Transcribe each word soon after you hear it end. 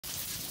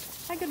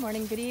Hi, good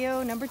morning.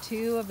 Video number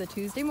 2 of the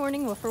Tuesday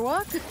morning woofer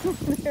walk.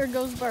 There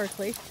goes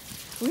Barkley.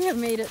 We have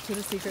made it to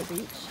the secret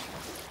beach.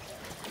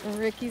 And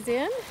Ricky's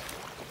in.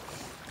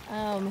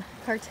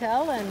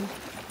 Cartel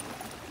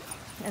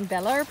and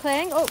Bella are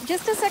playing. Oh,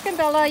 just a second,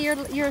 Bella.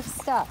 You're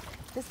stuck.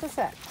 Just a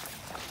sec.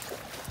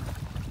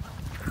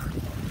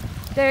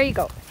 There you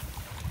go.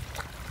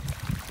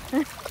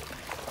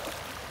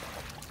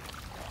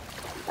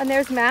 And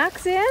there's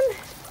Max in.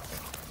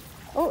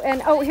 Oh,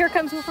 and oh, here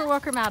comes Woofer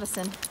Walker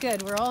Madison.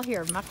 Good, we're all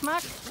here. Mac,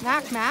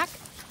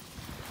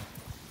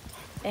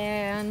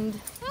 and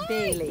hi.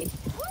 Bailey.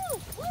 Woo,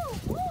 woo,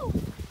 woo.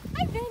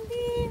 Hi,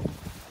 Bendy.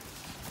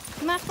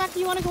 Mac,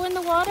 you want to go in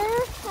the water?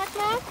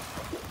 Mac.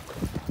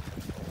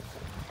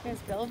 There's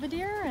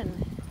Belvedere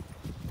and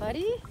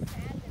Buddy.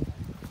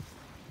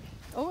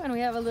 Oh, and we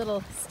have a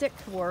little stick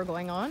war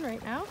going on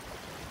right now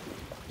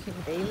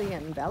between Bailey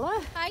and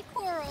Bella. Hi,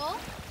 Coral.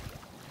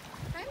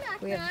 Hi,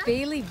 Mac. We have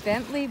Bailey,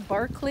 Bentley,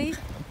 Barkley.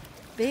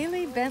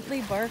 Bailey,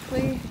 Bentley,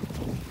 Barkley,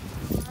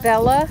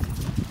 Bella.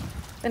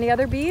 Any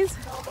other bees?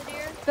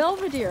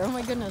 Belvedere. Oh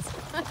my goodness.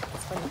 That's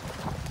funny.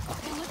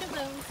 Oh, look at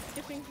them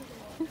skipping through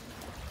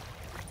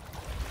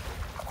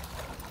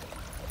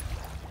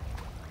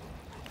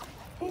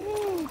the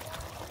water.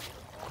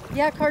 Hey.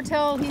 Yeah,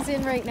 Cartel, he's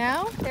in right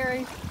now.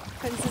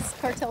 This is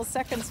Cartel's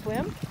second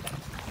swim.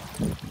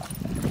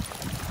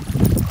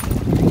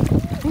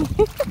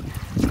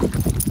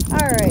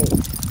 All right.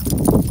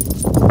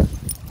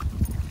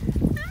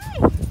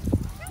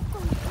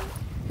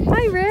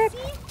 Hi, Rick.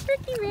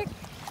 Rick.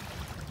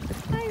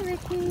 Hi,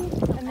 Ricky.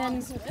 And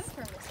then.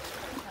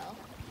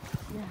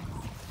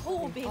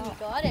 Oh, Bailey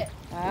got it.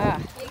 Ah.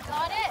 They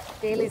got it.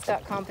 Bailey's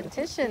got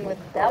competition with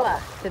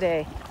Bella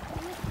today.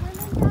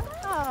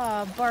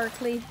 Ah,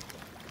 Barkley.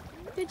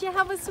 Did you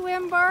have a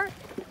swim, Bart?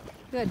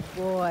 Good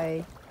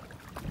boy.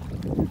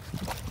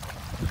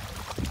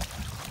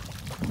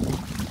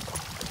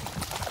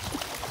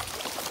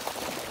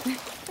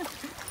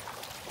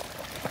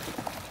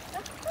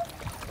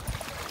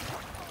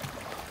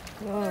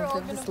 Oh,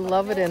 they just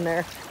love it in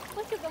there.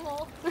 Look at them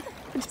all.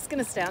 I'm just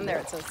gonna stand there.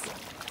 It's a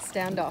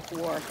standoff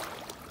war.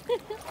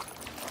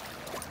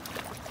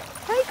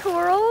 Hi,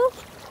 Coral.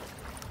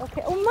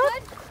 Okay. Oh,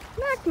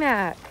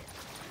 Mac.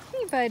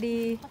 Hey,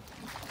 buddy.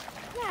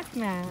 Mac.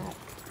 Hi,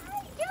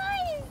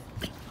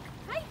 guys.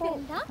 Hi, Oh,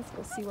 let's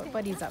go see what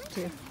Buddy's up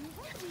to.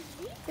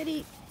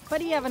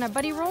 Buddy having a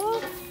buddy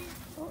roll?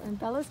 Oh, and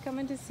Bella's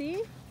coming to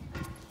see.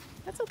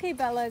 That's okay,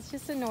 Bella. It's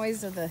just the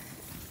noise of the.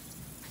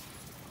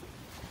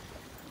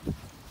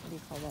 What do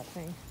you call that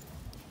thing?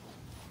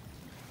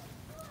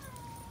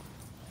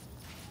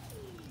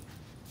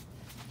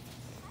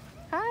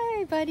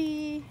 Hi,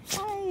 buddy.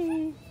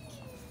 Hi.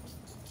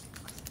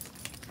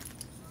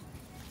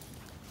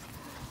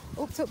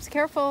 Oops,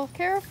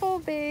 careful,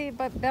 babe.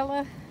 But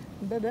Bella.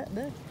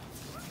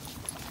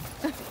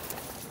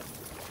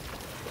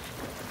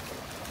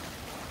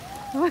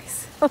 Oh, I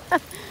saw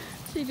that.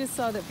 She just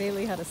saw that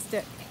Bailey had a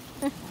stick.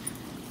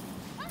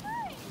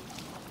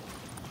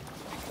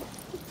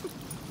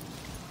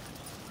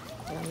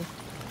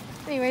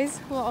 Anyways,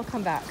 well, I'll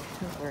come back.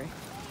 Don't worry.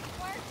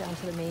 Down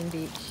to the main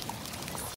beach.